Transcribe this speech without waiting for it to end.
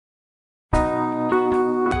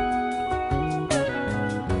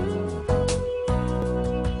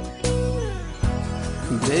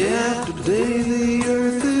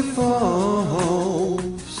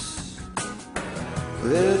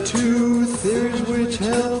are two theories which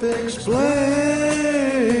help explain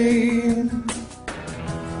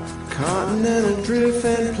continental drift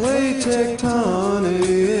and plate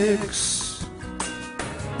tectonics.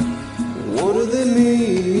 What do they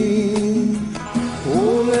mean?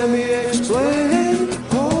 Oh, let me explain.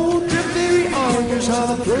 Oh, drift theory argues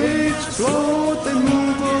how the plates float. They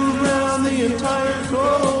move around the entire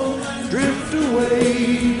globe, drift away.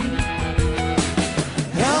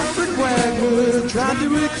 Tried to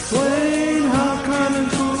explain how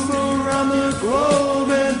continents move around the globe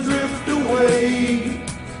and drift away.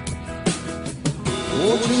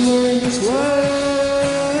 Won't you learn this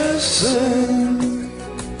lesson?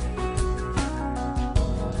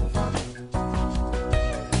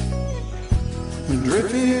 Drift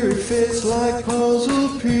theory fits like puzzle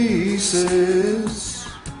pieces.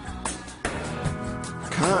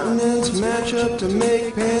 Continents match up to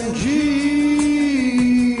make Pangea.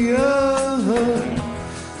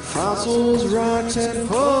 Fossils, rocks, and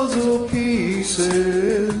puzzle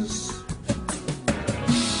pieces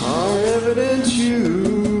are evidence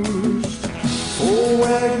used for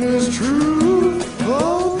Wagner's truth.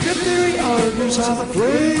 Oh, drift theory argues how the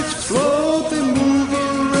plates float, they move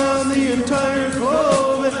around the entire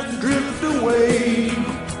globe and drift away.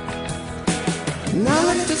 Now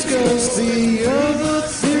let's discuss the other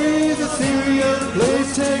theory, the theory of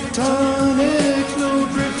plate tectonics. No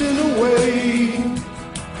drifting away.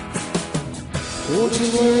 Won't you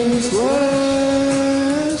learn this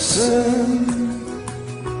lesson?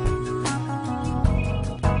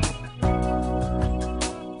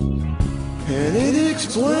 And it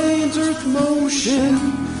explains Earth motion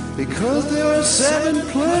because there are 7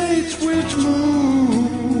 plates which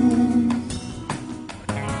move.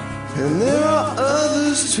 And there are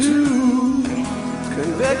others too.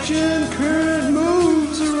 Convection current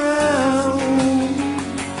moves around.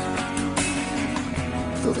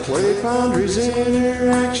 The plate boundaries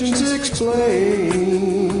interactions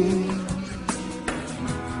explain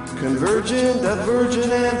convergent,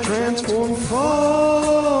 divergent, and transform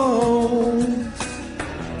faults,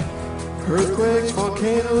 earthquakes,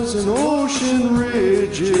 volcanoes, and ocean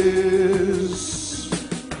ridges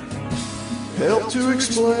help to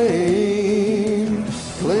explain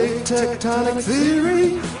plate tectonic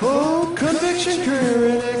theory. Oh, convection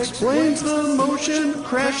current explains the motion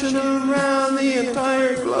crashing around the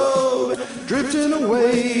entire globe, drifting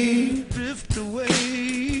away. Drift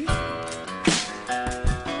away.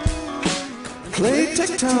 Plate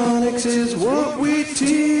tectonics is what we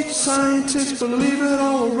teach. Scientists believe it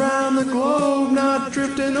all around the globe, not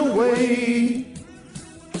drifting away.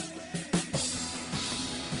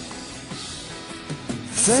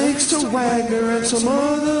 Thanks to Wagner and some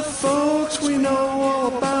other folks, we know all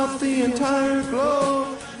about the entire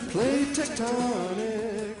globe. Plate tectonic.